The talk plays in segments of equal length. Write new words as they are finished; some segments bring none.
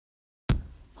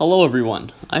Hello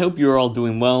everyone, I hope you are all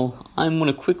doing well. I'm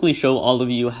going to quickly show all of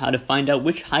you how to find out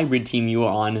which hybrid team you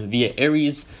are on via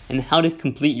Aries and how to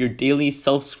complete your daily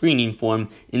self-screening form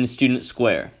in Student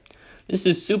Square. This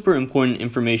is super important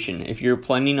information if you're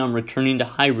planning on returning to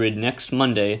hybrid next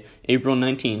Monday, April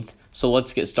 19th, so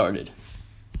let's get started.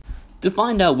 To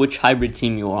find out which hybrid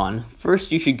team you are on,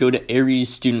 first you should go to Aries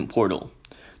Student Portal.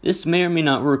 This may or may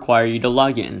not require you to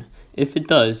log in. If it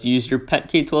does, use your pet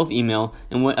K-12 email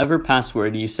and whatever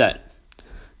password you set.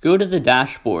 Go to the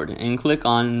dashboard and click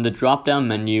on the drop-down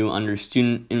menu under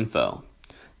Student Info.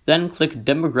 Then click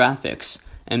Demographics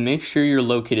and make sure you're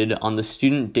located on the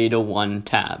Student Data 1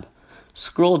 tab.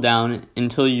 Scroll down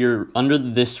until you're under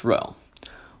this row,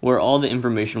 where all the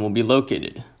information will be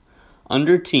located.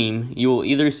 Under Team, you will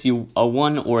either see a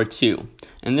 1 or a 2,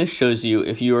 and this shows you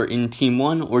if you are in Team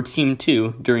 1 or Team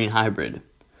 2 during hybrid.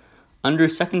 Under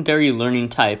Secondary Learning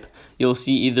Type, you'll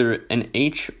see either an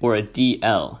H or a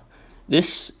DL.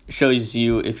 This shows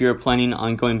you if you're planning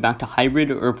on going back to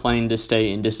hybrid or planning to stay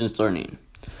in distance learning.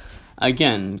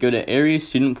 Again, go to Aries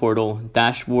Student Portal,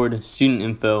 Dashboard, Student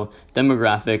Info,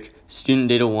 Demographic, Student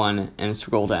Data 1, and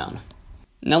scroll down.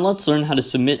 Now let's learn how to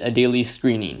submit a daily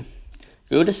screening.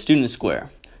 Go to Student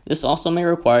Square. This also may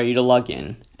require you to log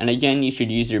in, and again you should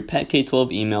use your pet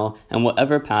K-12 email and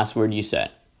whatever password you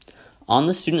set. On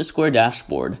the Student Square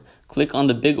dashboard, click on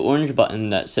the big orange button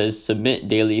that says Submit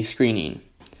Daily Screening.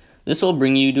 This will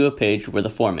bring you to a page where the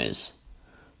form is.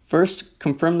 First,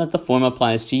 confirm that the form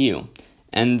applies to you,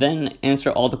 and then answer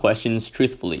all the questions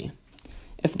truthfully.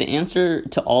 If the answer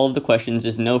to all of the questions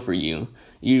is no for you,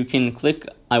 you can click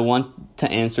I want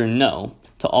to answer no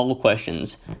to all the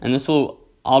questions, and this will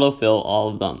autofill all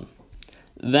of them.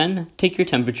 Then, take your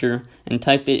temperature and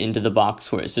type it into the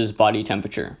box where it says Body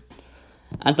Temperature.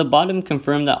 At the bottom,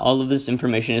 confirm that all of this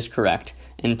information is correct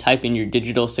and type in your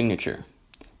digital signature.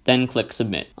 Then click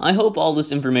Submit. I hope all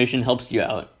this information helps you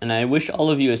out, and I wish all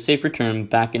of you a safe return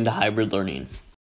back into hybrid learning.